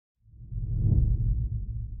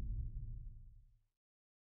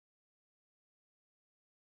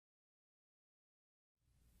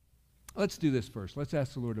Let's do this first. Let's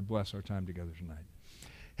ask the Lord to bless our time together tonight.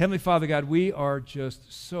 Heavenly Father God, we are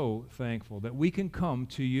just so thankful that we can come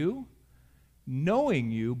to you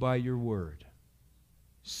knowing you by your word,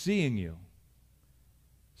 seeing you,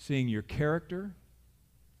 seeing your character,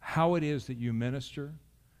 how it is that you minister,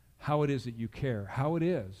 how it is that you care, how it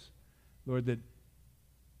is, Lord, that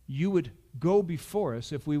you would go before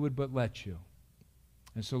us if we would but let you.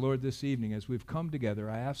 And so, Lord, this evening, as we've come together,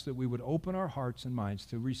 I ask that we would open our hearts and minds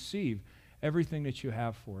to receive everything that you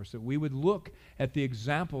have for us, that we would look at the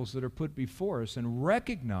examples that are put before us and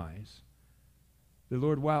recognize that,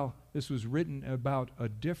 Lord, while this was written about a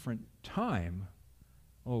different time,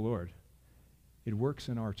 oh, Lord, it works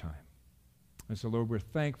in our time. And so, Lord, we're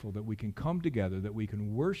thankful that we can come together, that we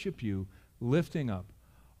can worship you, lifting up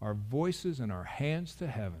our voices and our hands to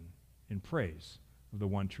heaven in praise of the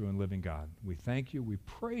one true and living God. We thank you. We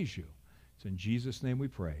praise you. It's in Jesus' name we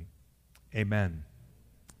pray. Amen.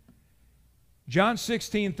 John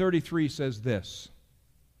 16:33 says this,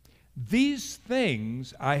 "These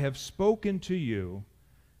things I have spoken to you,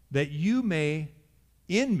 that you may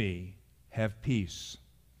in me have peace.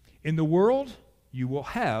 In the world you will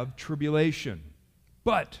have tribulation,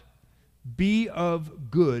 but be of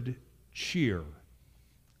good cheer.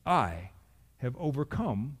 I have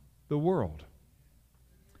overcome the world."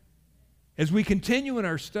 As we continue in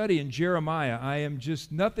our study in Jeremiah, I am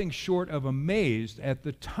just nothing short of amazed at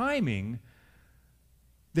the timing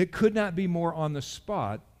that could not be more on the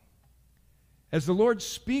spot as the Lord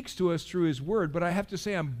speaks to us through his word. But I have to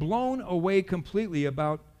say I'm blown away completely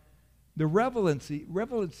about the relevancy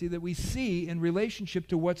that we see in relationship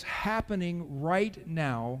to what's happening right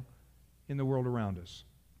now in the world around us.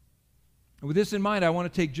 And with this in mind, I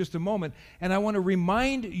want to take just a moment and I want to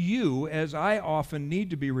remind you, as I often need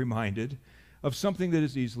to be reminded, of something that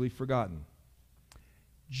is easily forgotten.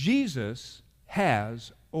 Jesus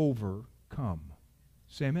has overcome.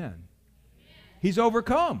 Say amen. He's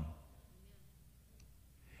overcome.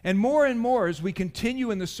 And more as we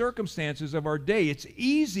continue in the circumstances of our day, it's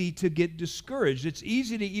easy to get discouraged. It's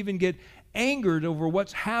easy to even get angered over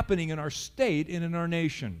what's happening in our state and in our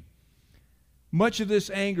nation. Much of this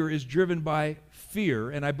anger is driven by fear,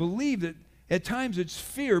 and I believe that at times it's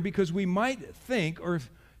fear because we might think or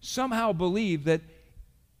somehow believe that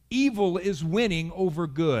evil is winning over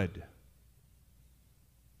good.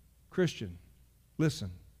 Christian,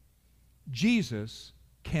 listen. Jesus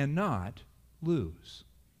cannot lose.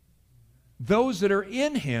 Those that are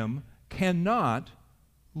in him cannot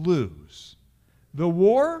lose. The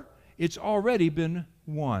war, it's already been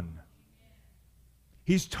won.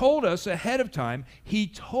 He's told us ahead of time. He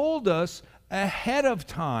told us ahead of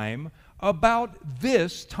time about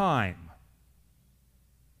this time.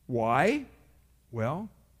 Why? Well,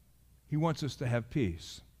 he wants us to have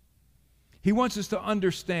peace. He wants us to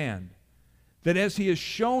understand that as he has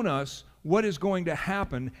shown us what is going to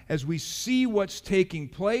happen, as we see what's taking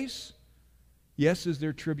place, yes, is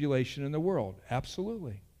there tribulation in the world?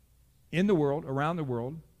 Absolutely. In the world, around the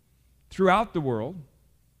world, throughout the world.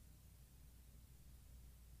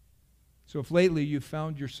 So if lately you've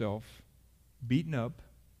found yourself beaten up,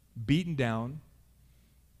 beaten down,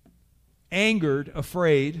 angered,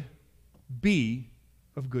 afraid, be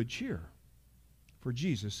of good cheer, for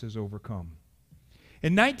Jesus has overcome.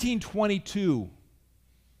 In 1922,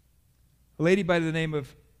 a lady by the name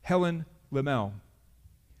of Helen Lemmel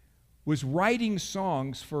was writing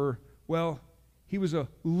songs for, well, he was a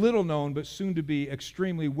little-known but soon-to-be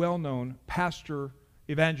extremely well-known pastor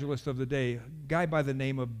evangelist of the day, a guy by the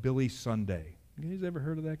name of Billy Sunday. You guys ever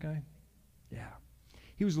heard of that guy? Yeah.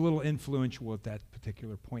 He was a little influential at that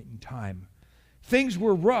particular point in time. Things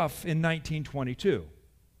were rough in 1922.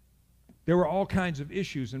 There were all kinds of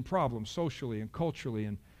issues and problems socially and culturally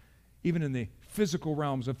and even in the physical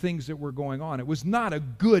realms of things that were going on. It was not a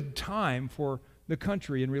good time for the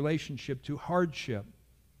country in relationship to hardship.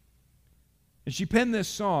 And she penned this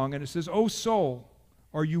song, and it says, "O soul,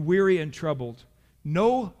 are you weary and troubled?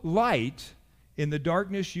 No light in the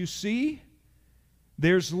darkness you see?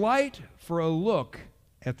 There's light for a look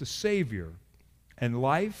at the Savior, and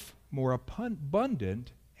life more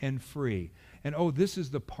abundant and free." And oh, this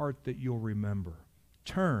is the part that you'll remember.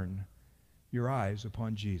 Turn your eyes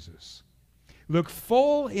upon Jesus. Look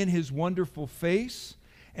full in his wonderful face,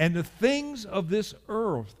 and the things of this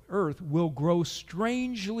earth will grow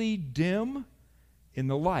strangely dim in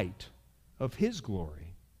the light of his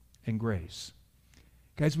glory and grace.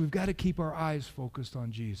 Guys, we've got to keep our eyes focused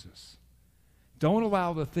on Jesus. Don't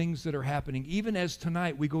allow the things that are happening, even as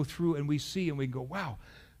tonight we go through and we see and we go, wow,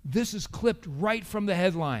 this is clipped right from the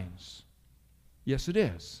headlines. Yes, it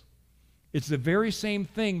is. It's the very same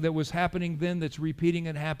thing that was happening then that's repeating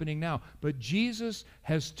and happening now. But Jesus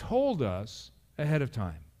has told us ahead of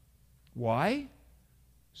time. Why?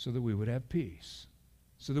 So that we would have peace.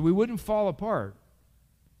 So that we wouldn't fall apart.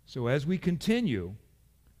 So as we continue,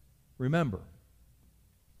 remember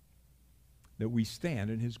that we stand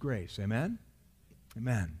in His grace. Amen?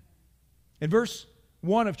 Amen. In verse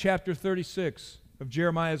 1 of chapter 36 of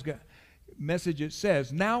Jeremiah's message, it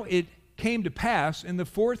says, "Now it came to pass in the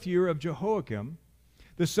 4th year of Jehoiakim,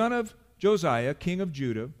 the son of Josiah, king of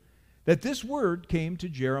Judah, that this word came to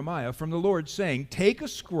Jeremiah from the Lord, saying, Take a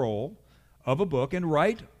scroll of a book and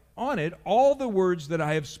write on it all the words that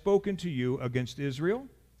I have spoken to you against Israel,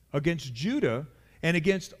 against Judah, and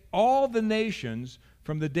against all the nations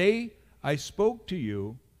from the day I spoke to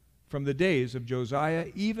you, from the days of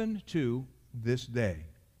Josiah even to this day.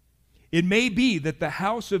 It may be that the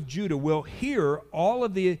house of Judah will hear all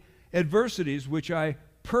of the adversities which I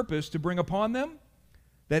purpose to bring upon them,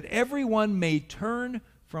 that everyone may turn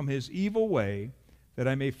from his evil way, that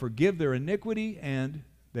I may forgive their iniquity and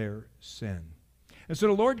their sin." And so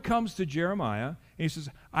the Lord comes to Jeremiah, and He says,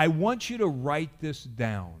 I want you to write this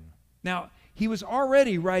down. Now, He was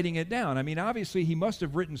already writing it down. I mean, obviously, He must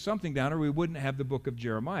have written something down, or we wouldn't have the book of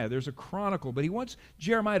Jeremiah. There's a chronicle, but He wants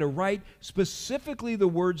Jeremiah to write specifically the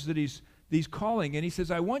words that He's calling. And He says,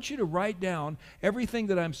 I want you to write down everything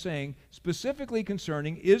that I'm saying, specifically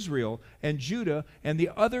concerning Israel and Judah and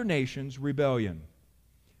the other nations' rebellion.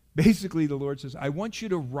 Basically, the Lord says, I want you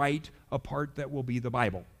to write a part that will be the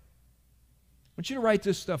Bible. I want you to write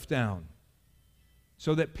this stuff down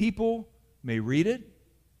so that people may read it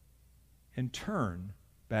and turn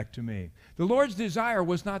back to me. The Lord's desire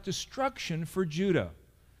was not destruction for Judah.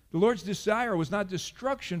 The Lord's desire was not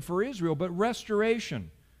destruction for Israel, but restoration.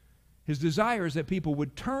 His desire is that people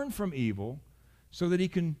would turn from evil so that He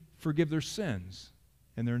can forgive their sins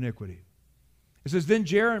and their iniquity. It says, Then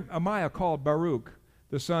Jeremiah called Baruch,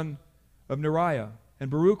 the son of Neriah, and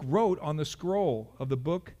Baruch wrote on the scroll of the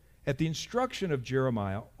book at the instruction of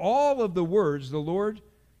Jeremiah all of the words the Lord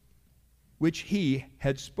which He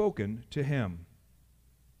had spoken to him.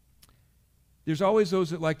 There's always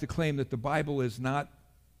those that like to claim that the Bible is not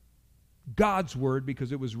God's word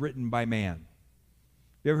because it was written by man.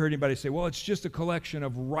 You ever heard anybody say, well, it's just a collection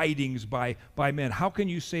of writings by men. How can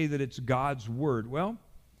you say that it's God's word? Well,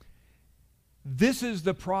 this is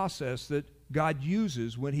the process that God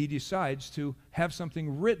uses when He decides to have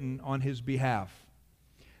something written on His behalf.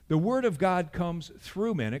 The Word of God comes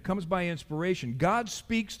through men. It comes by inspiration. God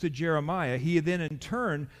speaks to Jeremiah. He then in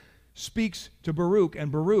turn speaks to Baruch,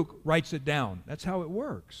 and Baruch writes it down. That's how it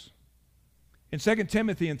works. In 2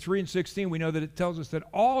 Timothy 3:16, we know that it tells us that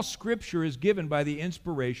all Scripture is given by the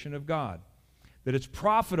inspiration of God, that it's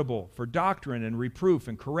profitable for doctrine and reproof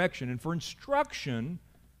and correction and for instruction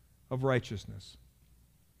of righteousness.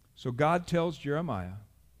 So God tells Jeremiah,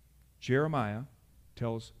 Jeremiah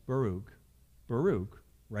tells Baruch, Baruch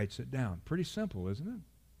writes it down. Pretty simple, isn't it?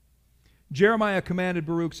 Jeremiah commanded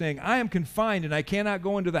Baruch, saying, I am confined and I cannot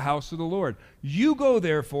go into the house of the Lord. You go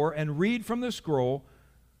therefore and read from the scroll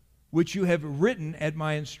which you have written at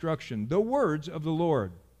my instruction, the words of the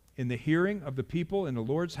Lord, in the hearing of the people in the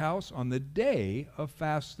Lord's house on the day of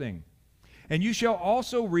fasting. And you shall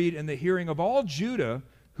also read in the hearing of all Judah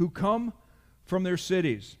who come from their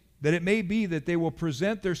cities, that it may be that they will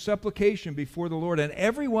present their supplication before the Lord, and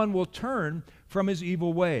everyone will turn from his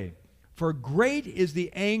evil way. For great is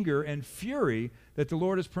the anger and fury that the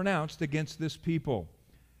Lord has pronounced against this people.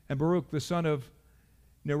 And Baruch, the son of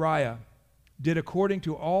Neriah, did according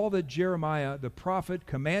to all that Jeremiah the prophet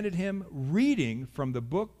commanded him, reading from the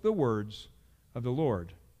book the words of the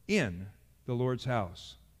Lord in the Lord's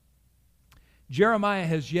house. Jeremiah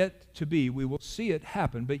has yet to be, we will see it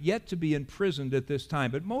happen, but yet to be imprisoned at this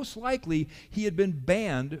time. But most likely he had been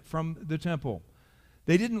banned from the temple.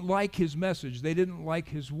 They didn't like his message. They didn't like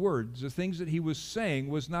his words. The things that he was saying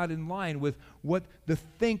was not in line with what the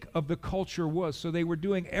think of the culture was. So they were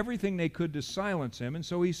doing everything they could to silence him. And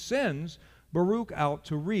so he sends Baruch out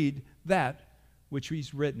to read that which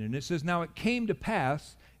he's written. And it says, Now it came to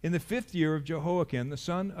pass in the 5th year of Jehoiakim, the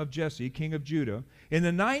son of Jesse, king of Judah, in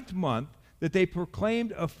the 9th month, that they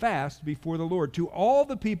proclaimed a fast before the Lord to all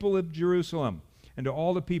the people of Jerusalem and to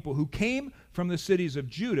all the people who came from the cities of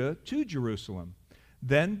Judah to Jerusalem.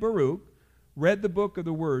 Then Baruch read the book of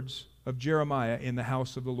the words of Jeremiah in the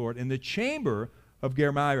house of the Lord, in the chamber of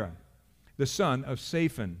Gemariah, the son of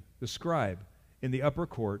Shaphan, the scribe, in the upper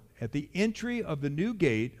court, at the entry of the new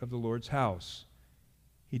gate of the Lord's house.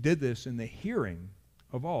 He did this in the hearing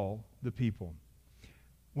of all the people.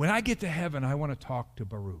 When I get to heaven, I want to talk to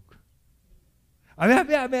Baruch.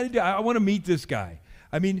 I want to meet this guy.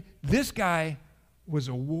 I mean, this guy was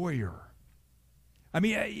a warrior. I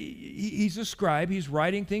mean, he's a scribe. He's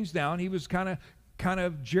writing things down. He was kind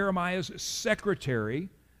of Jeremiah's secretary,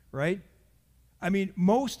 right? I mean,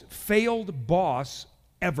 most failed boss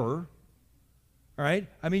ever, all right?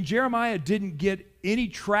 I mean, Jeremiah didn't get any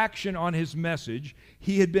traction on his message.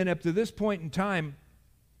 He had been, up to this point in time,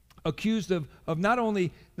 accused of not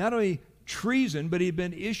only treason, but he'd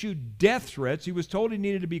been issued death threats. He was told he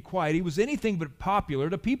needed to be quiet. He was anything but popular.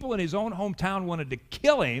 The people in his own hometown wanted to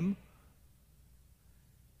kill him.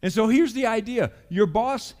 And so here's the idea. Your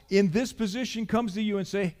boss in this position comes to you and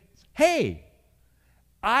say, hey,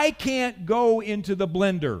 I can't go into the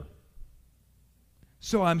blender,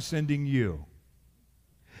 so I'm sending you.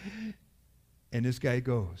 And this guy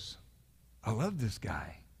goes. I love this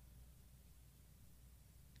guy.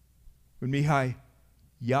 When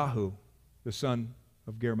Yahu, the son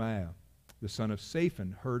of Jeremiah, the son of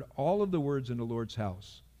Saphan, heard all of the words in the Lord's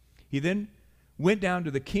house, he then went down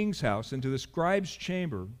to the king's house and to the scribe's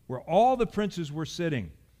chamber where all the princes were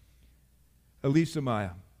sitting.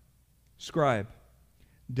 Elisamiah, scribe,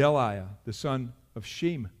 Delaiah, the son of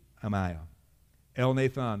Shemaiah,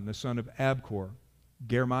 Elnathan, the son of Abkor,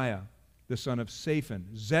 Jeremiah, the son of Saphan,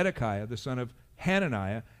 Zedekiah, the son of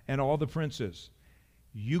Hananiah, and all the princes.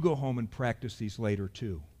 You go home and practice these later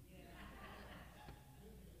too.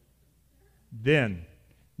 Then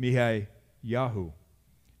Yahu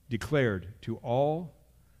declared to all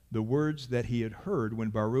the words that he had heard when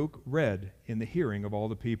Baruch read in the hearing of all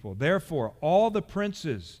the people. Therefore, all the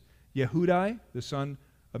princes, Yehudai, the son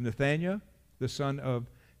of Nethaniah, the son of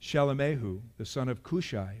Shalemahu, the son of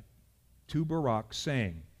Cushai, to Baruch,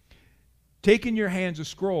 saying, take in your hands a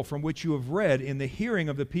scroll from which you have read in the hearing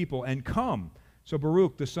of the people, and come. So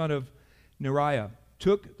Baruch, the son of Neriah,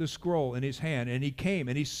 took the scroll in his hand, and he came,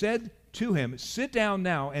 and he said to him, sit down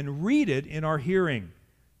now and read it in our hearing.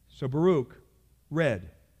 So Baruch read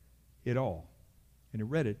it all, and he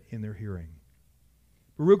read it in their hearing.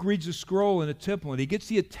 Baruch reads the scroll in the temple, and he gets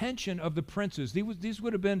the attention of the princes. These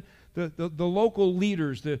would have been the local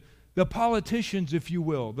leaders, the politicians, if you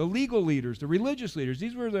will, the legal leaders, the religious leaders.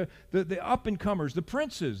 These were the up-and-comers, the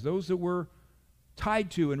princes, those that were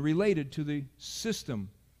tied to and related to the system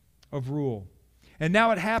of rule. And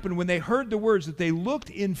now it happened when they heard the words that they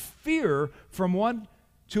looked in fear from one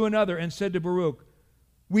to another and said to Baruch,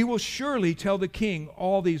 we will surely tell the king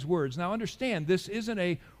all these words. Now understand, this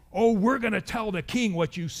isn't we're going to tell the king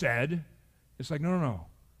what you said. It's like, no.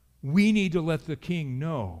 We need to let the king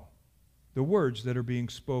know the words that are being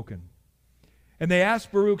spoken. And they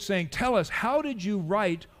asked Baruch, saying, tell us, how did you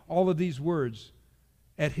write all of these words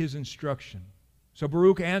at his instruction? So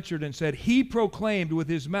Baruch answered and said, he proclaimed with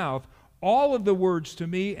his mouth all of the words to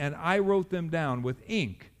me, and I wrote them down with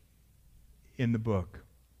ink in the book.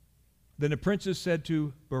 Then the princes said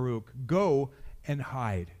to Baruch, go and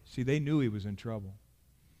hide. See, they knew he was in trouble.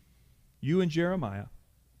 You and Jeremiah,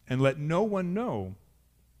 and let no one know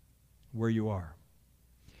where you are.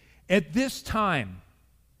 At this time,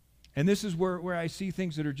 and this is where I see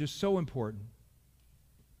things that are just so important.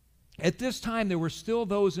 At this time, there were still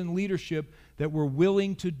those in leadership that were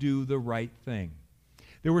willing to do the right thing.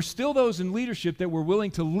 There were still those in leadership that were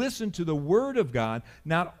willing to listen to the Word of God.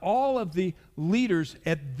 Not all of the leaders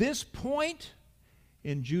at this point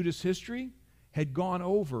in Judah's history had gone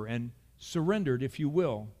over and surrendered, if you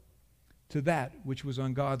will, to that which was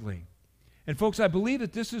ungodly. And folks, I believe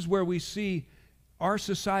that this is where we see our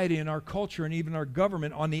society and our culture and even our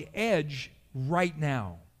government on the edge right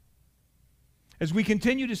now. As we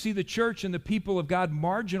continue to see the church and the people of God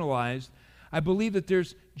marginalized, I believe that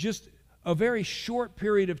there's just a very short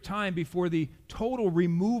period of time before the total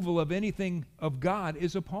removal of anything of God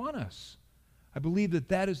is upon us. I believe that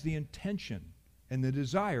that is the intention and the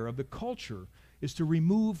desire of the culture, is to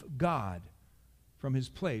remove God from his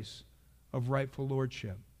place of rightful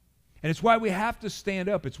lordship. And it's why we have to stand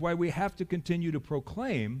up. It's why we have to continue to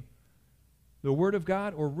proclaim the Word of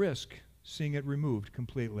God or risk seeing it removed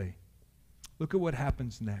completely. Look at what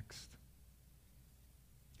happens next.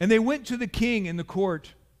 And they went to the king in the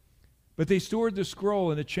court, but they stored the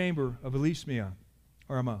scroll in the chamber of Elisamiah,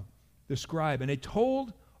 the scribe, and they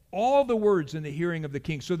told all the words in the hearing of the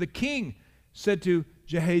king. So the king said to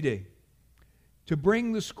Jehoiada to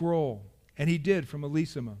bring the scroll, and he did from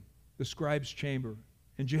Elisamiah, the scribe's chamber.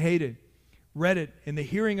 And Jehoiada read it in the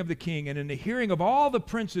hearing of the king and in the hearing of all the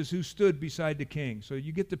princes who stood beside the king. So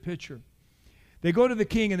you get the picture. They go to the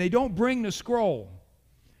king and they don't bring the scroll,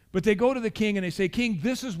 but they go to the king and they say, King,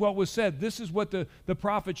 this is what was said. This is what the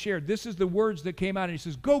prophet shared. This is the words that came out. And he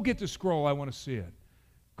says, go get the scroll. I want to see it.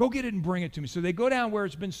 Go get it and bring it to me. So they go down where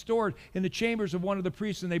it's been stored in the chambers of one of the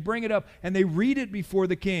priests, and they bring it up, and they read it before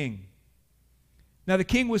the king. Now the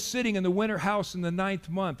king was sitting in the winter house in the 9th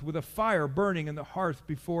month, with a fire burning in the hearth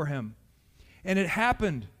before him. And it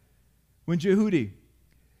happened when Jehudi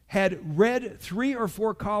had read 3 or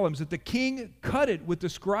 4 columns that the king cut it with the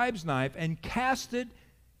scribe's knife and cast it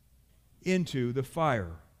into the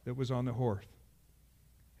fire that was on the hearth.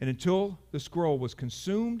 And until the scroll was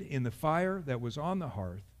consumed in the fire that was on the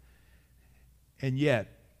hearth, and yet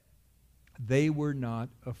they were not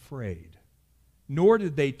afraid, nor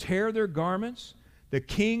did they tear their garments, the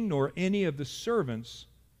king nor any of the servants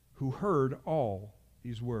who heard all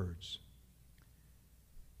these words.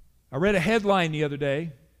 I read a headline the other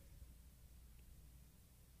day.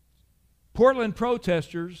 Portland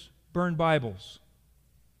protesters burned Bibles.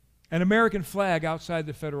 An American flag outside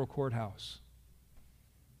the federal courthouse.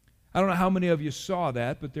 I don't know how many of you saw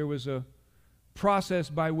that, but there was a process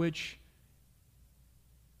by which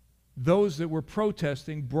those that were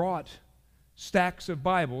protesting brought stacks of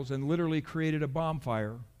Bibles and literally created a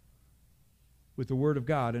bonfire with the Word of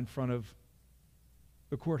God in front of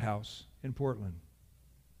the courthouse in Portland.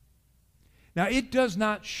 Now, it does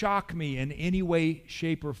not shock me in any way,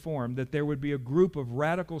 shape, or form that there would be a group of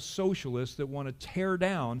radical socialists that want to tear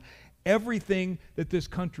down everything that this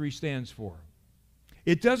country stands for.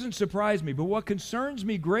 It doesn't surprise me, but what concerns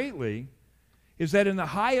me greatly is that in the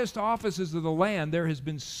highest offices of the land, there has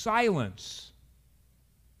been silence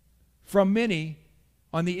from many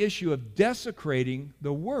on the issue of desecrating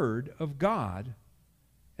the Word of God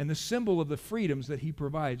and the symbol of the freedoms that He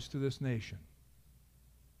provides to this nation.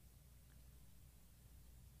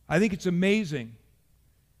 I think it's amazing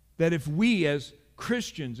that if we as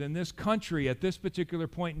Christians in this country at this particular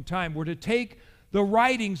point in time were to take the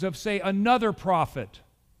writings of, say, another prophet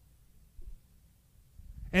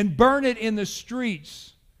and burn it in the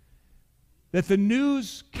streets, that the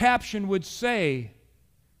news caption would say,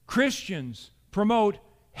 Christians promote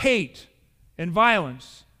hate and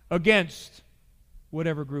violence against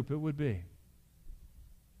whatever group it would be.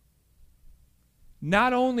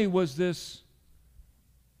 Not only was this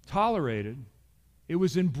tolerated, it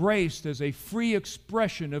was embraced as a free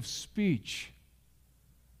expression of speech.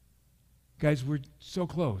 Guys, we're so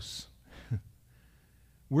close.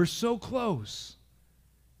 We're so close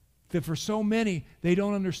that for so many, they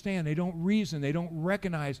don't understand, they don't reason, they don't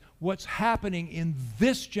recognize what's happening in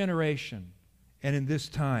this generation and in this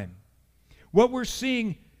time. What we're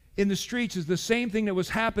seeing in the streets is the same thing that was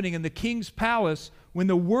happening in the king's palace when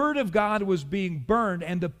the Word of God was being burned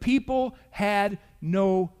and the people had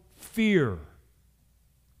no fear.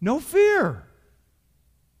 No fear.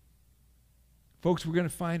 Folks, we're going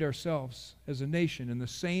to find ourselves as a nation in the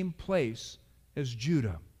same place as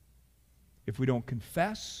Judah. If we don't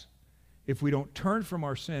confess, if we don't turn from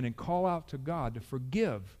our sin and call out to God to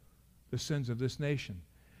forgive the sins of this nation.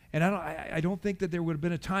 And I don't think that there would have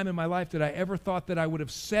been a time in my life that I ever thought that I would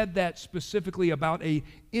have said that specifically about an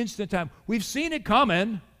instant time. We've seen it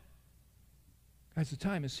coming. Guys, the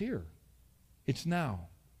time is here. It's now.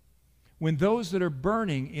 When those that are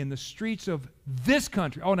burning in the streets of this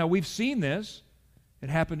country, oh, now we've seen this. It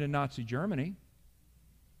happened in Nazi Germany.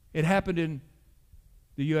 It happened in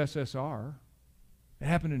the USSR. It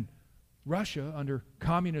happened in Russia under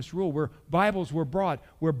communist rule, where Bibles were brought,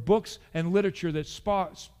 where books and literature that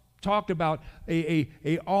talked about a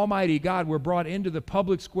almighty God were brought into the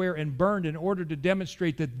public square and burned in order to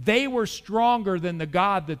demonstrate that they were stronger than the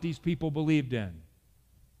God that these people believed in.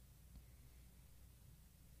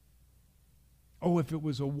 Oh, if it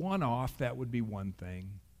was a one-off, that would be one thing.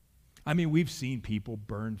 I mean, we've seen people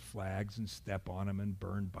burn flags and step on them and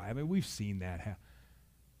burn by. I mean, we've seen that.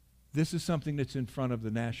 This is something that's in front of the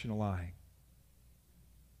national eye.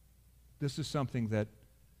 This is something that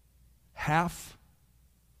half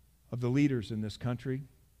of the leaders in this country,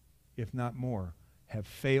 if not more, have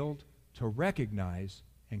failed to recognize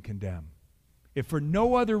and condemn. If for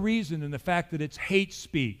no other reason than the fact that it's hate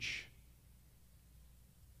speech.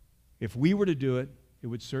 If we were to do it, it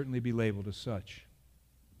would certainly be labeled as such.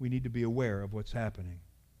 We need to be aware of what's happening.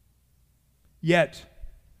 Yet,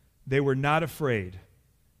 they were not afraid,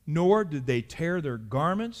 nor did they tear their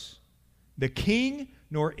garments, the king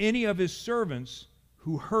nor any of his servants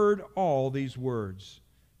who heard all these words.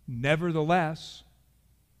 Nevertheless,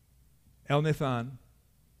 Elnathan,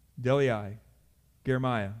 Delai,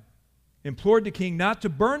 Jeremiah implored the king not to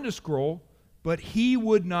burn the scroll, but he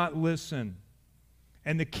would not listen.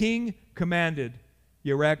 And the king commanded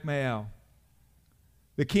Yerachmeel,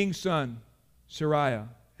 the king's son, Sariah,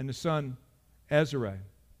 and the son, Azariah,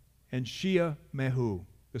 and Sheah-mehu,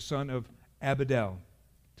 the son of Abedel,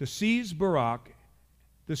 to seize Barak,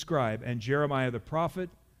 the scribe and Jeremiah the prophet,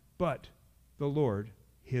 but the Lord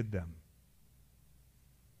hid them.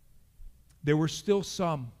 There were still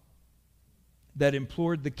some that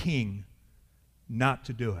implored the king not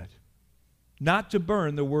to do it, not to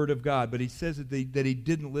burn the word of God, but he says that he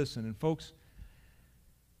didn't listen. And folks,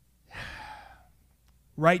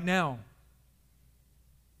 right now,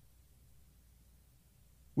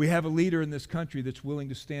 we have a leader in this country that's willing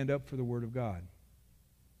to stand up for the word of God.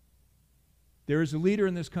 There is a leader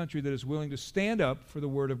in this country that is willing to stand up for the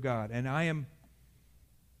word of God. And I am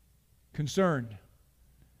concerned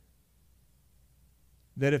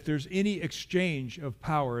that if there's any exchange of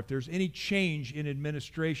power, if there's any change in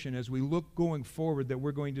administration as we look going forward, that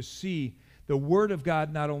we're going to see the word of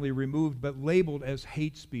God not only removed but labeled as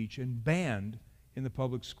hate speech and banned in the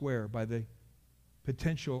public square by the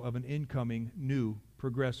potential of an incoming new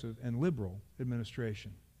progressive and liberal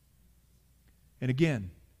administration. And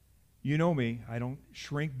again, you know me, I don't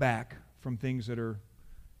shrink back from things that are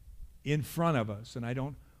in front of us, and I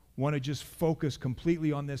don't want to just focus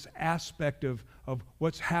completely on this aspect of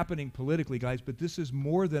what's happening politically, guys, but this is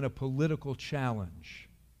more than a political challenge.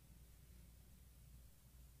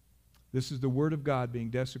 This is the Word of God being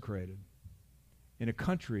desecrated in a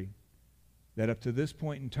country that up to this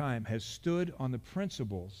point in time has stood on the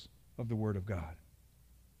principles of the Word of God.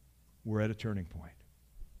 We're at a turning point.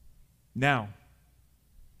 Now,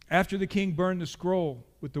 after the king burned the scroll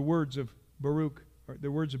with the words of Baruch, or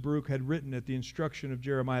the words of Baruch had written at the instruction of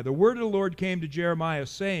Jeremiah, the word of the Lord came to Jeremiah,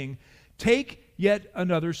 saying, "Take yet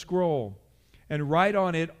another scroll, and write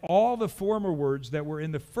on it all the former words that were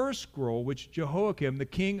in the first scroll, which Jehoiakim, the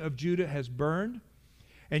king of Judah, has burned.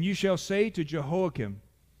 And you shall say to Jehoiakim,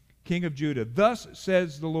 king of Judah, thus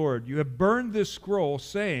says the Lord, you have burned this scroll,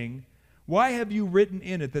 saying, why have you written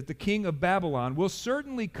in it that the king of Babylon will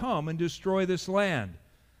certainly come and destroy this land?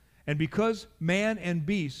 And because man and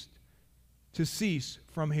beast to cease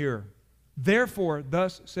from here. Therefore,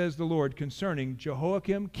 thus says the Lord concerning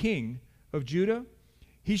Jehoiakim, king of Judah,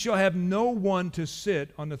 he shall have no one to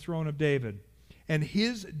sit on the throne of David, and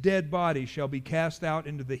his dead body shall be cast out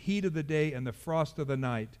into the heat of the day and the frost of the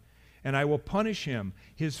night. And I will punish him,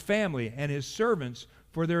 his family, and his servants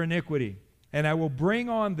for their iniquity. And I will bring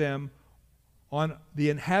on them, on the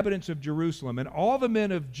inhabitants of Jerusalem, and all the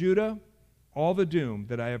men of Judah, all the doom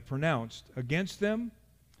that I have pronounced against them,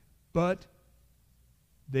 but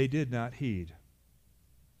they did not heed.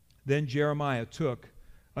 Then Jeremiah took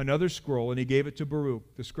another scroll, and he gave it to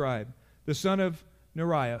Baruch, the scribe, the son of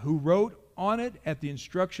Neriah, who wrote on it at the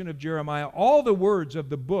instruction of Jeremiah all the words of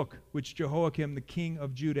the book which Jehoiakim, the king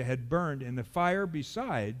of Judah, had burned in the fire.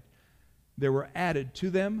 Beside, there were added to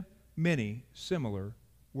them many similar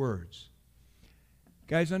words.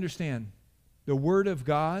 Guys, understand, the word of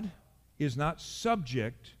God is not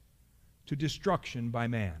subject to destruction by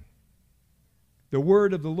man. The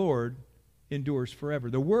word of the Lord endures forever.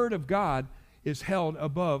 The word of God is held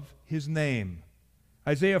above his name.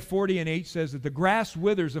 Isaiah 40:8 says that the grass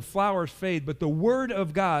withers, the flowers fade, but the word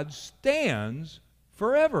of God stands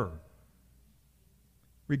forever.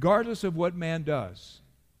 Regardless of what man does,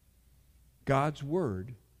 God's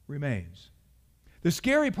word remains. The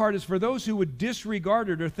scary part is for those who would disregard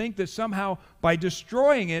it or think that somehow by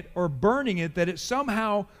destroying it or burning it, that it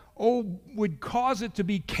somehow would cause it to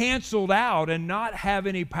be canceled out and not have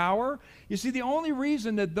any power. You see, the only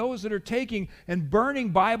reason that those that are taking and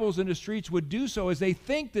burning Bibles in the streets would do so is they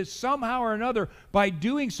think that somehow or another, by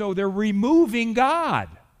doing so, they're removing God.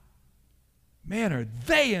 Man, are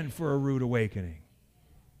they in for a rude awakening.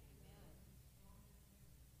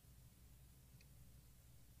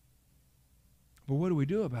 But what do we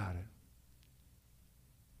do about it?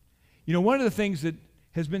 You know, one of the things that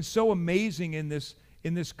has been so amazing in this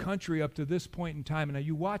country up to this point in time, and now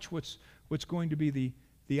you watch what's going to be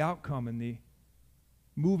the outcome and the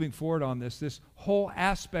moving forward on this whole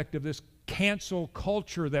aspect of this cancel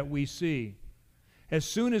culture that we see. As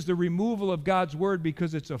soon as the removal of God's word,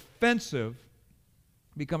 because it's offensive,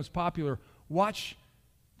 becomes popular, watch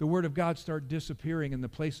the word of God start disappearing in the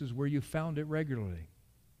places where you found it regularly.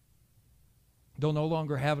 They'll no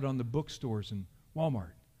longer have it on the bookstores in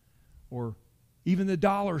Walmart or even the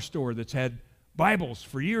dollar store that's had Bibles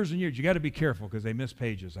for years and years. You got to be careful because they miss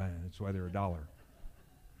pages. That's why they're $1.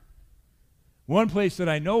 One place that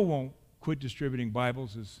I know won't quit distributing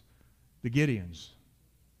Bibles is the Gideons.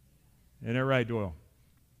 Isn't that right, Doyle?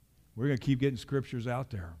 We're going to keep getting scriptures out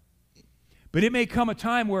there. But it may come a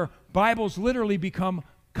time where Bibles literally become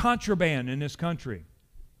contraband in this country.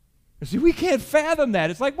 You see, we can't fathom that.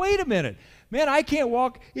 It's like, wait a minute. Man, I can't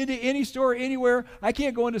walk into any store anywhere. I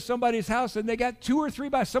can't go into somebody's house and they got 2 or 3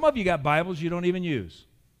 Bibles. Some of you got Bibles you don't even use.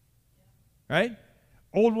 Right?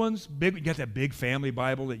 Old ones, big. You got that big family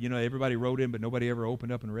Bible that, everybody wrote in, but nobody ever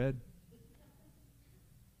opened up and read.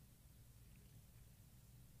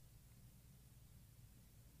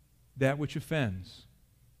 That which offends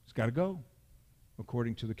has got to go,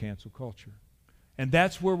 according to the cancel culture. And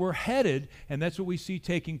that's where we're headed, and that's what we see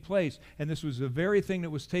taking place. And this was the very thing that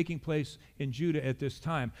was taking place in Judah at this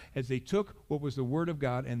time, as they took what was the Word of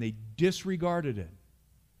God and they disregarded it,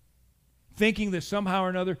 thinking that somehow or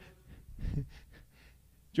another,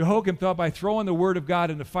 Jehoiakim thought by throwing the Word of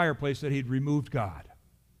God in the fireplace that he'd removed God.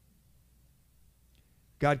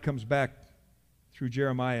 God comes back through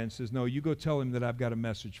Jeremiah and says, no, you go tell him that I've got a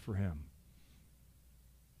message for him.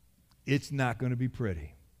 It's not going to be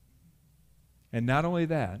pretty. And not only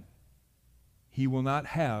that, he will not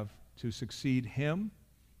have to succeed him,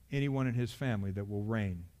 anyone in his family that will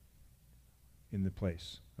reign in the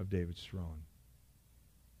place of David's throne.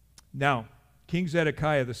 Now, King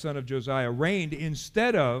Zedekiah, the son of Josiah, reigned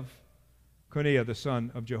instead of Coniah, the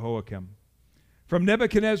son of Jehoiakim. From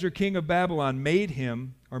Nebuchadnezzar, king of Babylon, made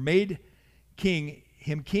him king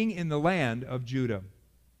in the land of Judah.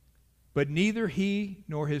 But neither he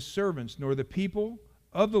nor his servants nor the people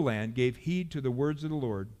of the land gave heed to the words of the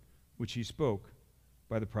Lord, which he spoke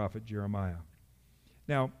by the prophet Jeremiah.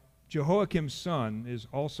 Now, Jehoiakim's son is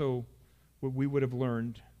also what we would have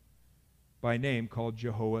learned by name called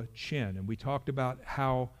Jehoiachin. And we talked about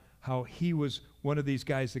how he was one of these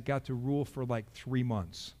guys that got to rule for like 3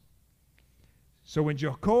 months. So when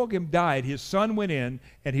Jehoiakim died, his son went in,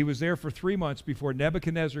 and he was there for 3 months before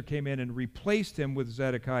Nebuchadnezzar came in and replaced him with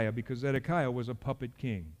Zedekiah, because Zedekiah was a puppet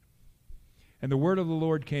king. And the word of the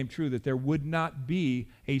Lord came true that there would not be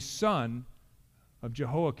a son of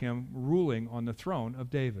Jehoiakim ruling on the throne of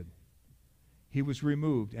David. He was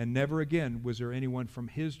removed, and never again was there anyone from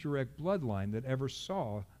his direct bloodline that ever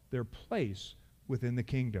saw their place within the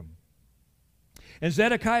kingdom. And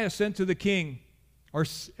Zedekiah sent to the king,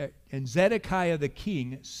 and Zedekiah the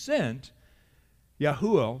king sent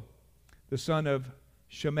Yahuel, the son of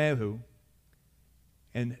Shemahu,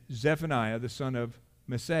 and Zephaniah, the son of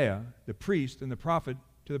Messiah, the priest and the prophet,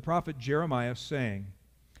 to the prophet Jeremiah, saying,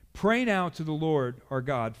 pray now to the Lord our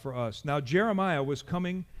God for us. Now Jeremiah was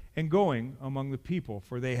coming and going among the people,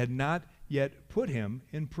 for they had not yet put him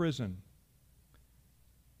in prison.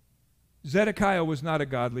 Zedekiah was not a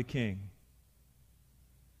godly king,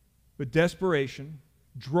 but desperation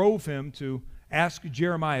drove him to ask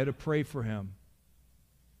Jeremiah to pray for him.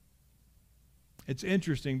 It's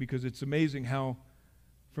interesting because it's amazing how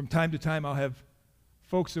from time to time I'll have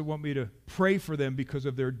folks that want me to pray for them because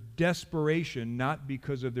of their desperation, not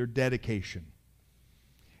because of their dedication.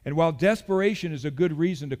 And while desperation is a good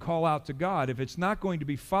reason to call out to God, if it's not going to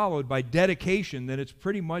be followed by dedication, then it's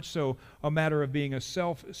pretty much so a matter of being a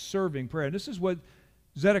self-serving prayer. And this is what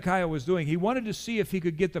Zedekiah was doing. He wanted to see if he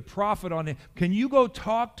could get the prophet on him. Can you go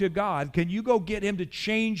talk to God? Can you go get him to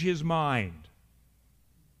change his mind?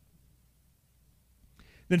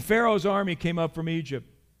 Then Pharaoh's army came up from Egypt.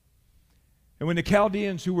 And when the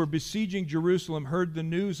Chaldeans who were besieging Jerusalem heard the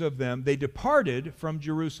news of them, they departed from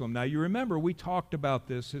Jerusalem. Now you remember we talked about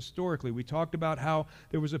this historically. We talked about how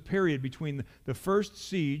there was a period between the first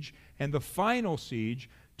siege and the final siege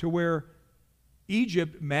to where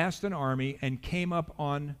Egypt massed an army and came up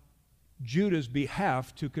on Judah's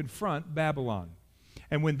behalf to confront Babylon.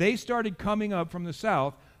 And when they started coming up from the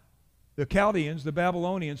south, the Chaldeans, the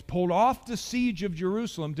Babylonians, pulled off the siege of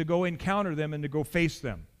Jerusalem to go encounter them and to go face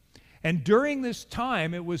them. And during this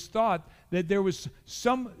time, it was thought that there was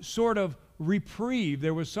some sort of reprieve,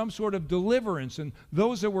 there was some sort of deliverance, and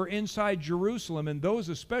those that were inside Jerusalem, and those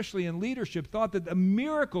especially in leadership, thought that a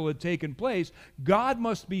miracle had taken place. God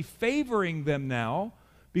must be favoring them now,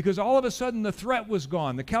 because all of a sudden the threat was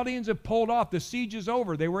gone. The Chaldeans have pulled off, the siege is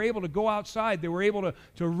over, they were able to go outside, they were able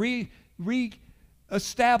to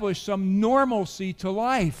re-establish some normalcy to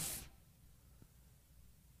life.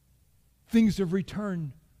 Things have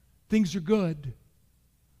returned. Things are good.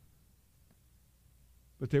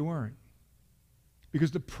 But they weren't.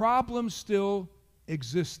 Because the problem still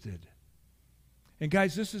existed. And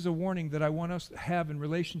guys, this is a warning that I want us to have in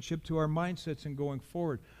relationship to our mindsets and going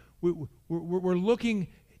forward. We're looking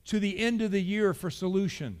to the end of the year for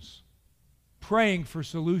solutions. Praying for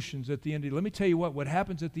solutions at the end of the year. Let me tell you what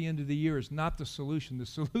happens at the end of the year is not the solution. The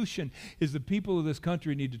solution is the people of this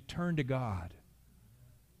country need to turn to God.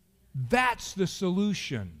 That's the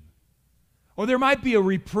solution. Or there might be a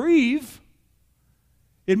reprieve.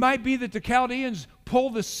 It might be that the Chaldeans pull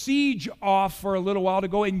the siege off for a little while to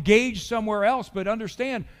go engage somewhere else, but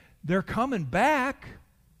understand, they're coming back.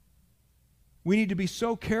 We need to be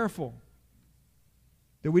so careful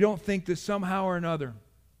that we don't think that somehow or another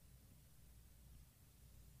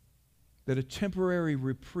that a temporary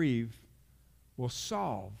reprieve will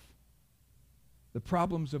solve the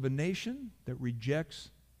problems of a nation that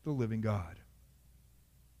rejects the living God.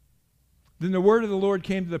 Then the word of the Lord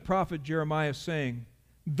came to the prophet Jeremiah, saying,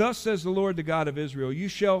 Thus says the Lord, the God of Israel, you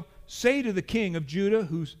shall say to the king of Judah,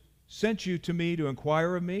 who sent you to me to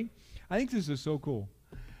inquire of me. I think this is so cool.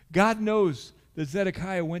 God knows that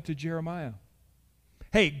Zedekiah went to Jeremiah.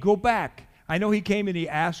 Hey, go back. I know he came and he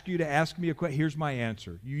asked you to ask me a question. Here's my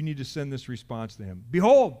answer. You need to send this response to him.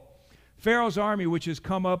 Behold, Pharaoh's army, which has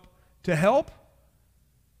come up to help,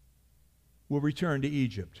 will return to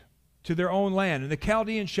Egypt, to their own land. And the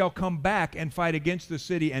Chaldeans shall come back and fight against the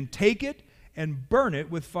city and take it and burn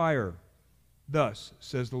it with fire. Thus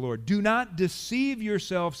says the Lord, do not deceive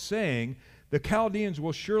yourself, saying, the Chaldeans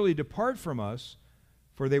will surely depart from us,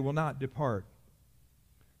 for they will not depart.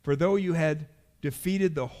 For though you had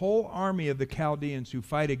defeated the whole army of the Chaldeans who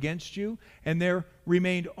fight against you, and there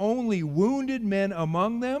remained only wounded men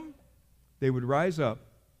among them, they would rise up,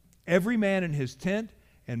 every man in his tent,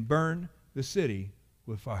 and burn the city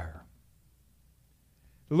with fire.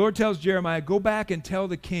 The Lord tells Jeremiah, go back and tell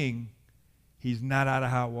the king he's not out of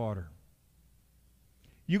hot water.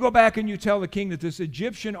 You go back and you tell the king that this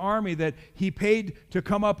Egyptian army that he paid to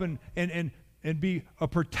come up and be a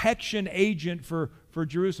protection agent for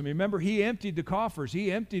Jerusalem. Remember, he emptied the coffers. He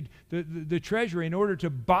emptied the treasury in order to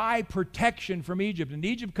buy protection from Egypt. And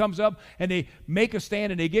Egypt comes up and they make a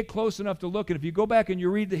stand and they get close enough to look. And if you go back and you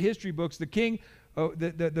read the history books, the king,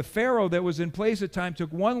 the Pharaoh that was in place at the time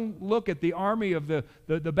took one look at the army of the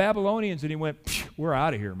Babylonians and he went, we're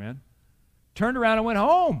out of here, man. Turned around and went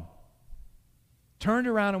home. Turned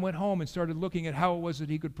around and went home and started looking at how it was that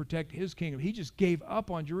he could protect his kingdom. He just gave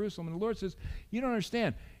up on Jerusalem. And the Lord says, you don't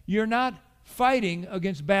understand. You're not fighting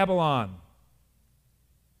against Babylon.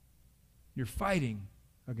 You're fighting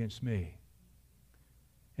against me.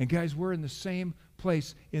 And guys, we're in the same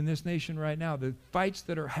place in this nation right now. The fights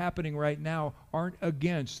that are happening right now aren't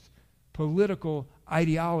against political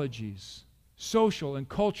ideologies, social and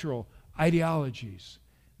cultural ideologies.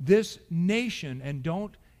 This nation, and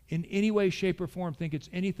don't in any way, shape, or form think it's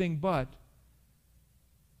anything but,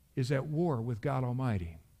 is at war with God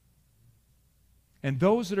Almighty. And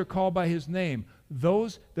those that are called by His name,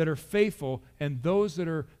 those that are faithful, and those that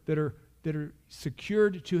are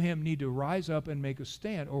secured to Him need to rise up and make a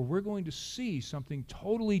stand, or we're going to see something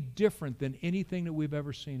totally different than anything that we've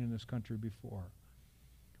ever seen in this country before.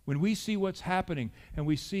 When we see what's happening and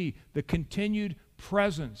we see the continued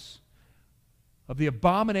presence of the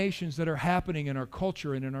abominations that are happening in our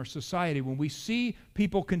culture and in our society, when we see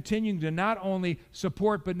people continuing to not only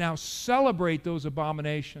support but now celebrate those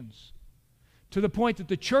abominations to the point that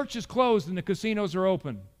the church is closed and the casinos are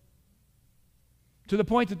open, to the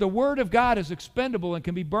point that the Word of God is expendable and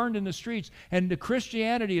can be burned in the streets, and the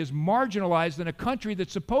Christianity is marginalized in a country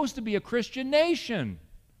that's supposed to be a Christian nation.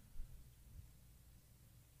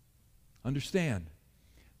 Understand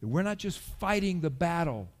that we're not just fighting the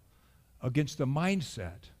battle against the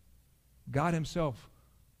mindset. God Himself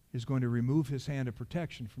is going to remove His hand of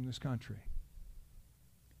protection from this country.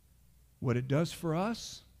 What it does for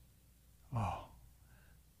us,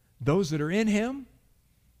 those that are in Him,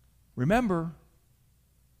 remember,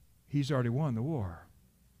 He's already won the war.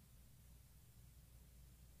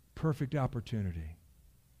 Perfect opportunity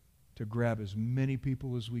to grab as many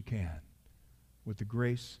people as we can with the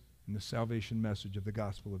grace and the salvation message of the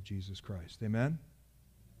gospel of Jesus Christ. Amen?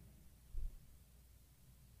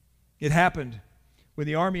 It happened when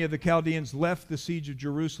the army of the Chaldeans left the siege of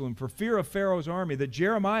Jerusalem for fear of Pharaoh's army that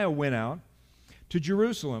Jeremiah went out to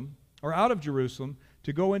Jerusalem, or out of Jerusalem,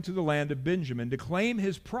 to go into the land of Benjamin, to claim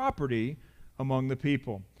his property among the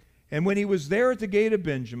people. And when he was there at the gate of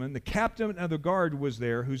Benjamin, the captain of the guard was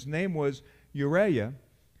there, whose name was Uriah,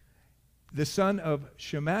 the son of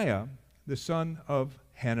Shemaiah, the son of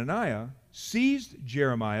Hananiah, seized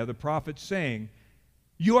Jeremiah the prophet, saying,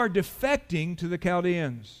 "You are defecting to the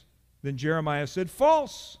Chaldeans." Then Jeremiah said,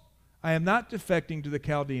 "False! I am not defecting to the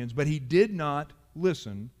Chaldeans." But he did not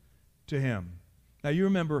listen to him. Now you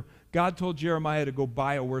remember, God told Jeremiah to go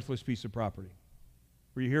buy a worthless piece of property.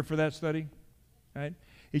 Were you here for that study? Right?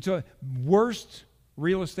 He told, worst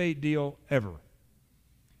real estate deal ever.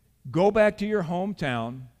 Go back to your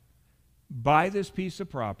hometown, buy this piece of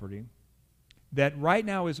property that right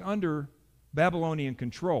now is under Babylonian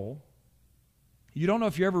control. You don't know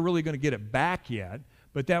if you're ever really going to get it back yet,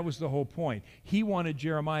 but that was the whole point. He wanted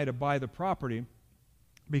Jeremiah to buy the property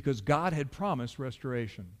because God had promised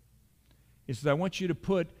restoration. He says, I want you to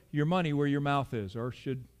put your money where your mouth is, or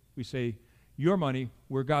should we say, your money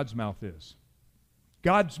where God's mouth is.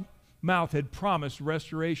 God's mouth had promised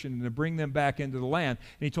restoration and to bring them back into the land.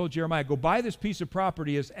 And he told Jeremiah, go buy this piece of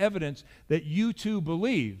property as evidence that you too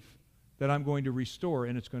believe that I'm going to restore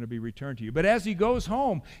and it's going to be returned to you. But as he goes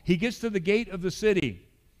home, he gets to the gate of the city,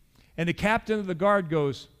 and the captain of the guard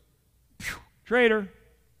goes, traitor,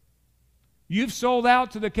 you've sold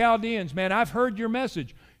out to the Chaldeans, man. I've heard your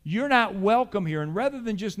message. You're not welcome here. And rather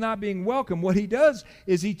than just not being welcome, what he does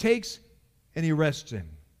is he takes and he arrests him.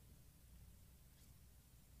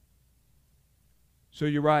 So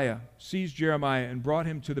Uriah seized Jeremiah and brought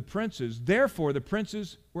him to the princes. Therefore, the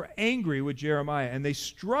princes were angry with Jeremiah, and they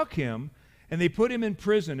struck him, and they put him in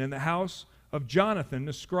prison in the house of Jonathan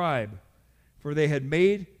the scribe, for they had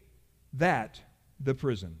made that the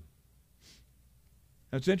prison.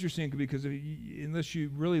 Now, it's interesting because unless you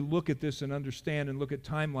really look at this and understand and look at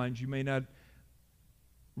timelines, you may not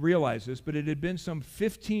realize this, but it had been some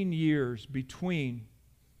 15 years between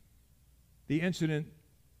the incident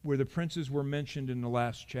where the princes were mentioned in the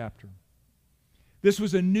last chapter. This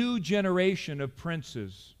was a new generation of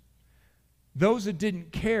princes, those that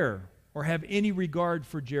didn't care or have any regard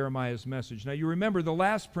for Jeremiah's message. Now you remember the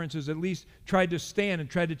last princes at least tried to stand and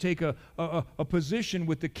tried to take a position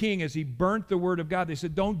with the king as he burnt the word of God. They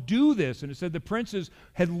said, don't do this. And it said the princes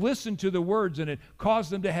had listened to the words, and it caused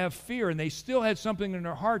them to have fear, and they still had something in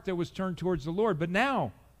their heart that was turned towards the Lord. But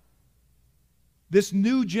now, this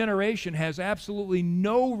new generation has absolutely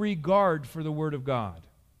no regard for the Word of God.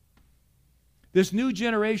 This new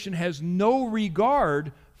generation has no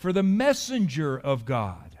regard for the messenger of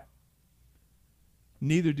God.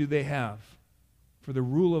 Neither do they have for the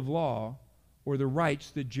rule of law or the rights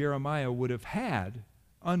that Jeremiah would have had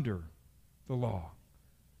under the law.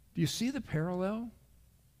 Do you see the parallel?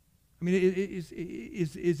 I mean,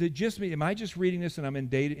 is it just me? Am I just reading this and I'm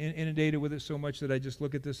inundated with it so much that I just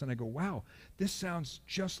look at this and I go, wow, this sounds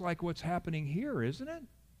just like what's happening here, isn't it?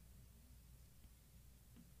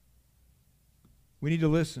 We need to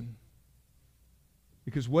listen.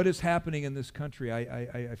 Because what is happening in this country,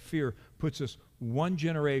 I fear, puts us one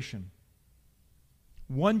generation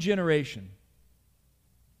from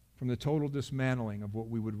the total dismantling of what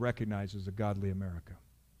we would recognize as a godly America.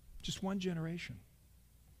 Just one generation.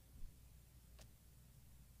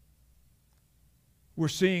 We're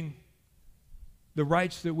seeing the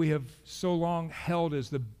rights that we have so long held as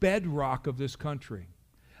the bedrock of this country.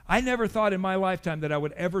 I never thought in my lifetime that I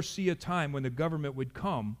would ever see a time when the government would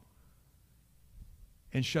come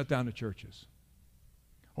and shut down the churches.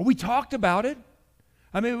 Oh, we talked about it.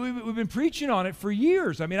 I mean, we've been preaching on it for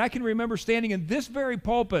years. I mean, I can remember standing in this very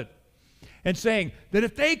pulpit and saying that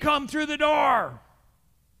if they come through the door,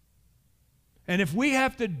 and if we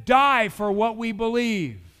have to die for what we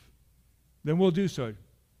believe, then we'll do so.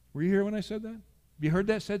 Were you here when I said that? Have you heard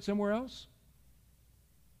that said somewhere else?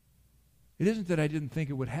 It isn't that I didn't think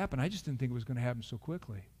it would happen. I just didn't think it was going to happen so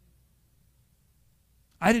quickly.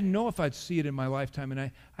 I didn't know if I'd see it in my lifetime,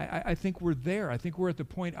 and I think we're there. I think we're at the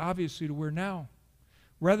point, obviously, to where now,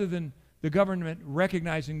 rather than the government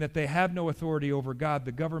recognizing that they have no authority over God,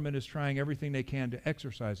 the government is trying everything they can to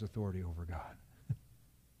exercise authority over God.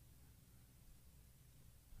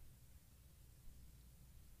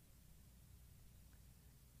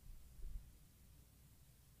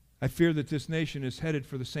 I fear that this nation is headed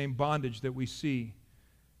for the same bondage that we see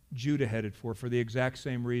Judah headed for the exact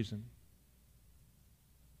same reason.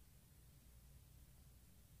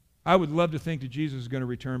 I would love to think that Jesus is going to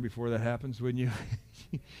return before that happens, wouldn't you?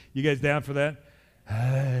 You guys down for that?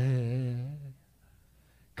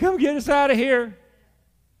 Come get us out of here.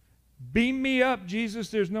 Beam me up,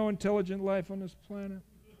 Jesus. There's no intelligent life on this planet.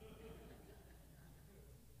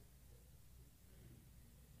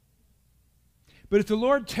 But if the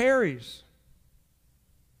Lord tarries,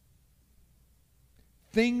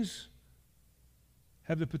 things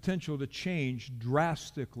have the potential to change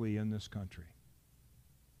drastically in this country,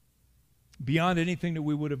 beyond anything that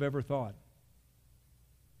we would have ever thought.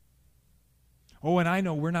 Oh, and I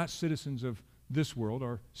know we're not citizens of this world.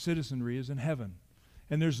 Our citizenry is in heaven.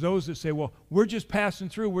 And there's those that say, well, we're just passing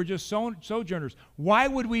through. We're just sojourners. Why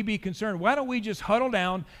would we be concerned? Why don't we just huddle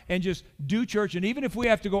down and just do church? And even if we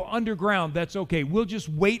have to go underground, that's okay. We'll just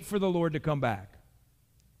wait for the Lord to come back.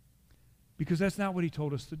 Because that's not what He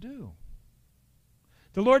told us to do.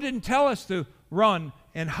 The Lord didn't tell us to run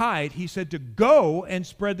and hide. He said to go and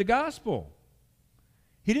spread the gospel.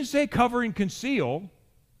 He didn't say cover and conceal.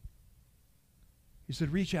 He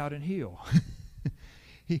said reach out and heal.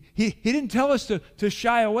 He didn't tell us to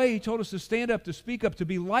shy away. He told us to stand up, to speak up, to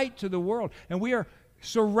be light to the world. And we are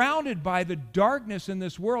surrounded by the darkness in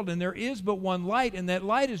this world, and there is but one light, and that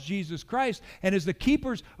light is Jesus Christ. And as the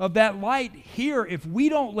keepers of that light here, if we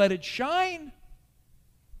don't let it shine,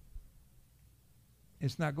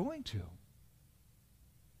 It's not going to.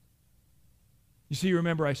 You see,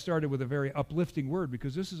 remember, I started with a very uplifting word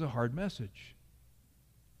because this is a hard message.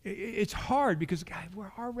 It's hard because, God,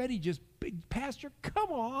 we're already just, Pastor,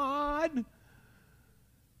 come on.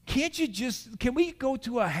 Can we go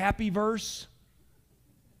to a happy verse?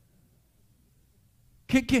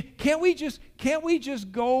 Can't we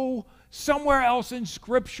just go somewhere else in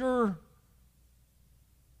Scripture?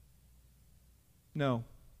 No.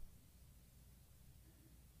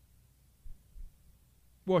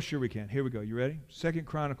 Well, sure we can. Here we go. You ready? 2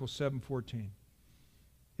 Chronicles 7:14.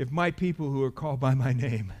 If my people who are called by my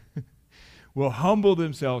name will humble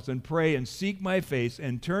themselves and pray and seek my face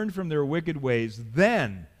and turn from their wicked ways,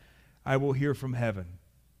 then I will hear from heaven,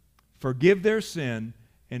 forgive their sin,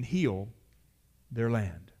 and heal their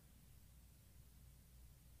land.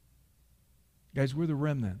 Guys, we're the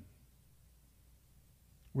remnant.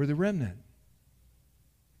 We're the remnant.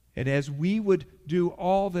 And as we would do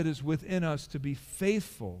all that is within us to be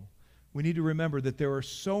faithful, we need to remember that there are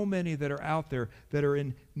so many that are out there that are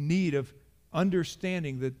in need of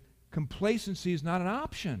understanding that complacency is not an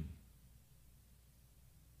option.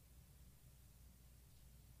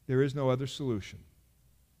 There is no other solution.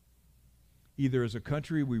 Either as a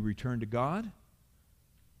country we return to God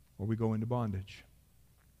or we go into bondage.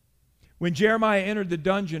 When Jeremiah entered the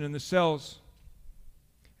dungeon and the cells,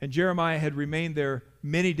 and Jeremiah had remained there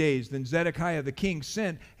many days, then Zedekiah the king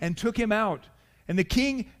sent and took him out. And the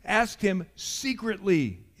king asked him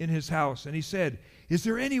secretly in his house, and he said, "Is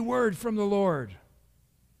there any word from the Lord?"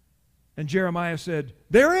 And Jeremiah said,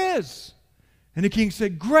 "There is." And the king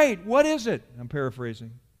said, "Great, what is it?" I'm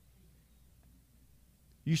paraphrasing.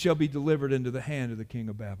 "You shall be delivered into the hand of the king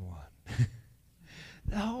of Babylon."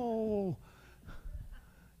 No,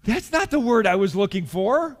 that's not the word I was looking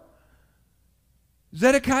for.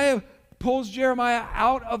 Zedekiah pulls Jeremiah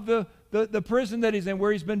out of the prison that he's in,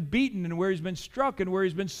 where he's been beaten and where he's been struck and where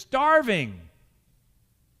he's been starving.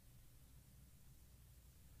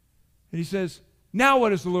 And he says, "Now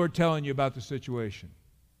what is the Lord telling you about the situation?"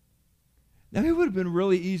 Now it would have been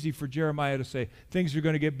really easy for Jeremiah to say, "Things are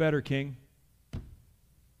going to get better, king.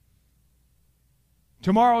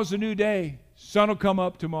 Tomorrow's a new day. Sun will come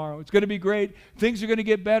up tomorrow. It's going to be great. Things are going to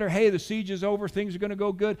get better. Hey, the siege is over. Things are going to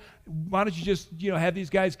go good. Why don't you just, have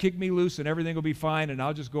these guys kick me loose and everything will be fine and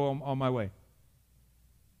I'll just go on my way."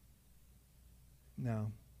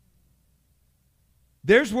 No.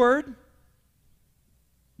 There's word.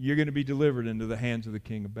 You're going to be delivered into the hands of the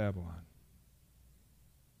king of Babylon.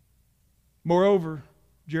 Moreover,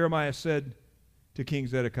 Jeremiah said to King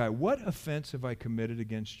Zedekiah, "What offense have I committed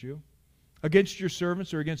against you? Against your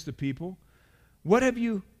servants or against the people? What have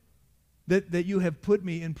you, that you have put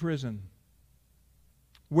me in prison?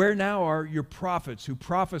 Where now are your prophets who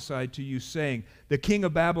prophesied to you, saying, the king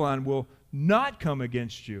of Babylon will not come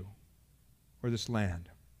against you or this land?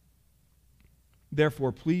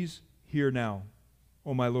 Therefore, please hear now,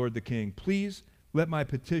 O my lord the king. Please let my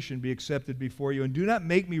petition be accepted before you, and do not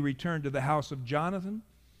make me return to the house of Jonathan,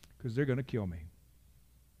 because they're going to kill me."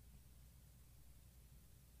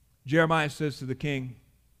 Jeremiah says to the king,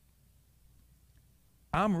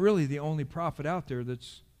 "I'm really the only prophet out there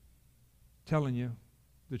that's telling you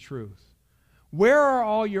the truth. Where are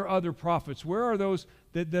all your other prophets? Where are those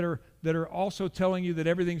that are also telling you that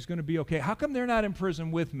everything's going to be okay? How come they're not in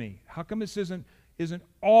prison with me? How come this isn't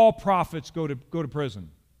all prophets go to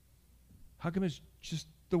prison? How come it's just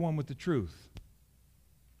the one with the truth?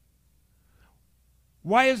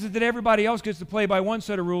 Why is it that everybody else gets to play by one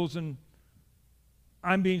set of rules and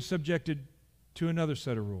I'm being subjected to another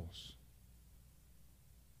set of rules?"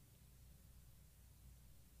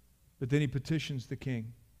 But then he petitions the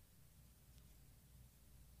king.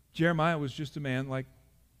 Jeremiah was just a man like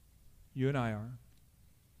you and I are.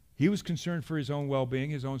 He was concerned for his own well-being,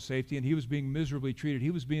 his own safety, and he was being miserably treated. He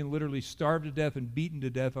was being literally starved to death and beaten to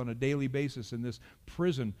death on a daily basis in this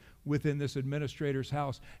prison within this administrator's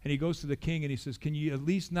house. And he goes to the king and he says, "Can you at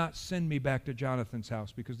least not send me back to Jonathan's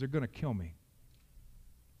house, because they're going to kill me?"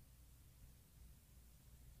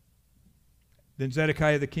 Then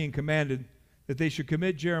Zedekiah the king commanded that they should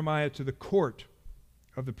commit Jeremiah to the court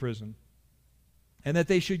of the prison, and that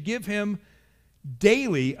they should give him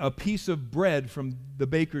daily a piece of bread from the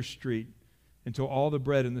baker's street until all the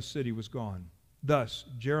bread in the city was gone. Thus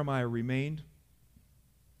Jeremiah remained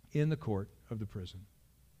in the court of the prison.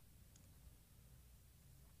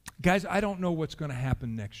 Guys, I don't know what's going to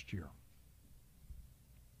happen next year.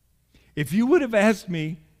 If you would have asked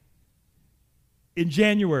me in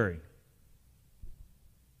January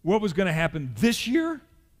what was going to happen this year,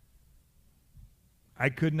 I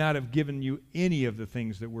could not have given you any of the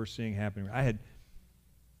things that we're seeing happening.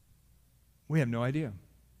 We have no idea.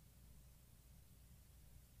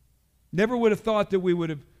 Never would have thought that we would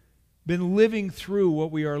have been living through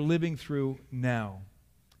what we are living through now.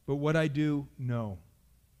 But what I do know,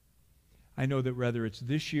 I know that whether it's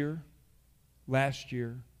this year, last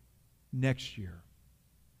year, next year,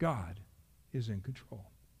 God is in control.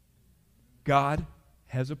 God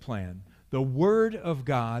has a plan. The Word of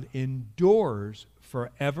God endures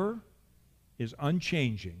forever, is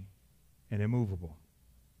unchanging and immovable.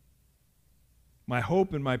 My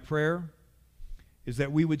hope and my prayer is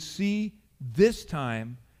that we would see this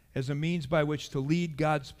time as a means by which to lead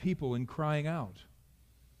God's people in crying out.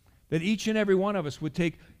 That each and every one of us would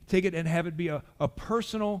take it and have it be a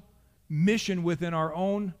personal mission within our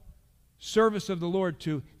own service of the Lord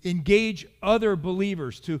to engage other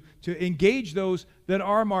believers, to engage those that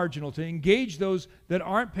are marginal, to engage those that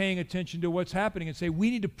aren't paying attention to what's happening and say, we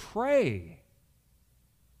need to pray.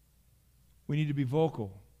 We need to be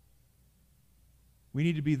vocal. We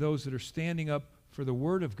need to be those that are standing up for the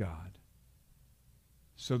Word of God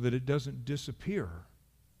so that it doesn't disappear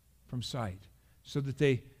from sight, so that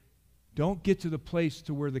they don't get to the place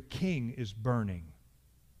to where the king is burning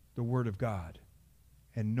the Word of God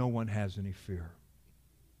and no one has any fear.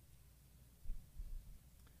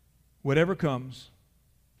 Whatever comes,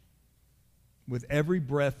 with every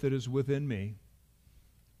breath that is within me,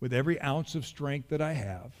 with every ounce of strength that I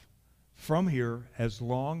have, from here, as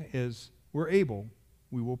long as we're able,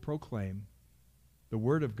 we will proclaim the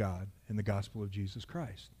Word of God and the gospel of Jesus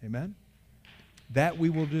Christ. Amen? That we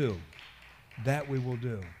will do. That we will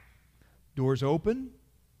do. Doors open,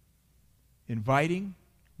 inviting,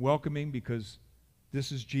 welcoming, because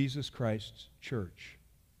this is Jesus Christ's church.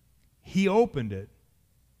 He opened it,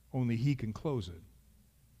 only He can close it.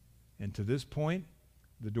 And to this point,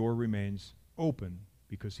 the door remains open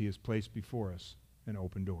because He has placed before us an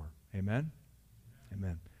open door. Amen?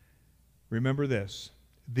 Amen. Remember this.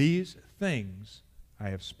 These things I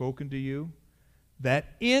have spoken to you, that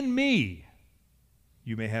in me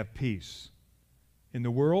you may have peace. In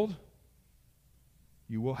the world,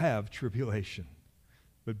 you will have tribulation,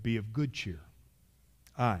 but be of good cheer.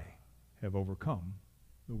 I have overcome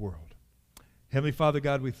the world. Heavenly Father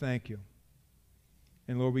God, we thank you.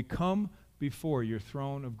 And Lord, we come before your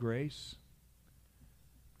throne of grace.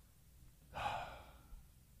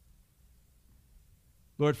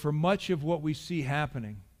 Lord, for much of what we see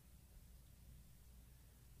happening,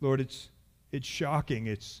 Lord, it's shocking,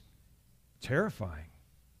 it's terrifying.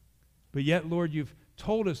 But yet, Lord, you've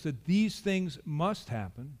told us that these things must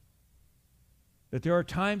happen, that there are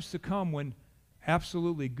times to come when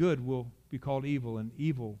absolutely good will be called evil and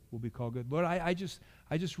evil will be called good. Lord, I just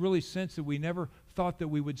really sense that we never thought that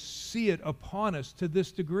we would see it upon us to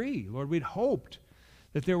this degree. Lord, we'd hoped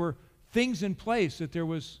that there were things in place, that there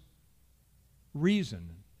was reason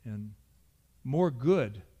and more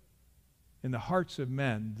good in the hearts of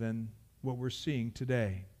men than what we're seeing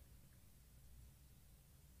today.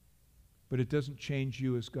 But it doesn't change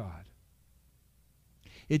you as God.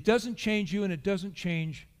 It doesn't change you, and it doesn't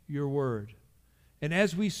change your word. And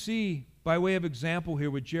as we see, by way of example here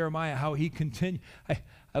with Jeremiah, how he continued,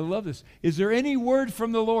 I love this. Is there any word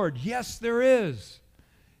from the Lord? Yes, there is.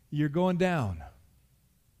 You're going down.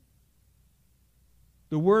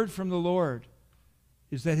 The word from the Lord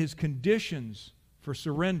is that His conditions for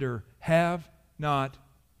surrender have not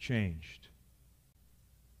changed.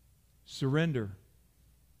 Surrender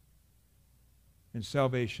and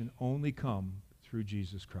salvation only come through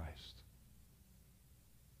Jesus Christ.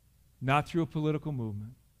 Not through a political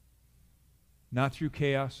movement, not through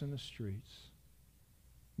chaos in the streets,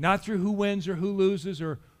 not through who wins or who loses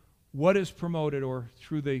or what is promoted, or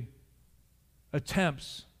through the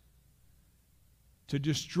attempts to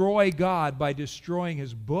destroy God by destroying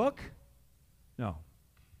His book. No.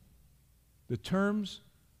 The terms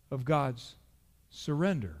of God's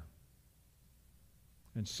surrender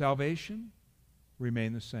and salvation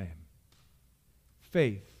remain the same.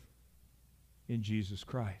 Faith in Jesus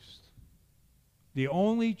Christ, the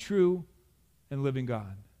only true and living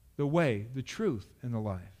God, the way, the truth, and the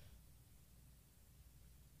life.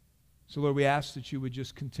 So, Lord, we ask that you would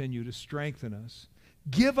just continue to strengthen us.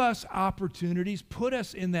 Give us opportunities. Put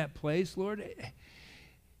us in that place, Lord.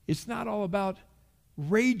 It's not all about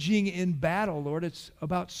raging in battle, Lord. It's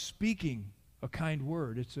about speaking a kind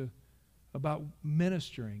word. It's about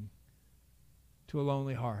ministering to a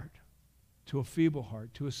lonely heart, to a feeble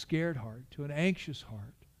heart, to a scared heart, to an anxious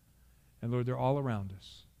heart. And Lord, they're all around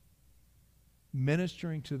us.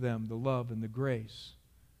 Ministering to them the love and the grace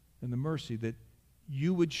and the mercy that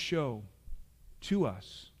you would show to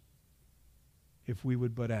us if we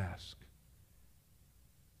would but ask.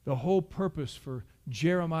 The whole purpose for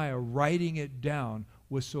Jeremiah writing it down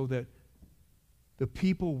was so that the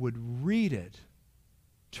people would read it,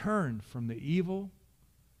 turn from the evil,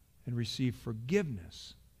 and receive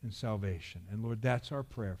forgiveness and salvation. And Lord, that's our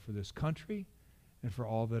prayer for this country and for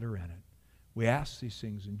all that are in it. We ask these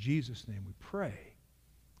things in Jesus' name we pray.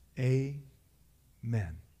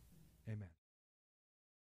 Amen.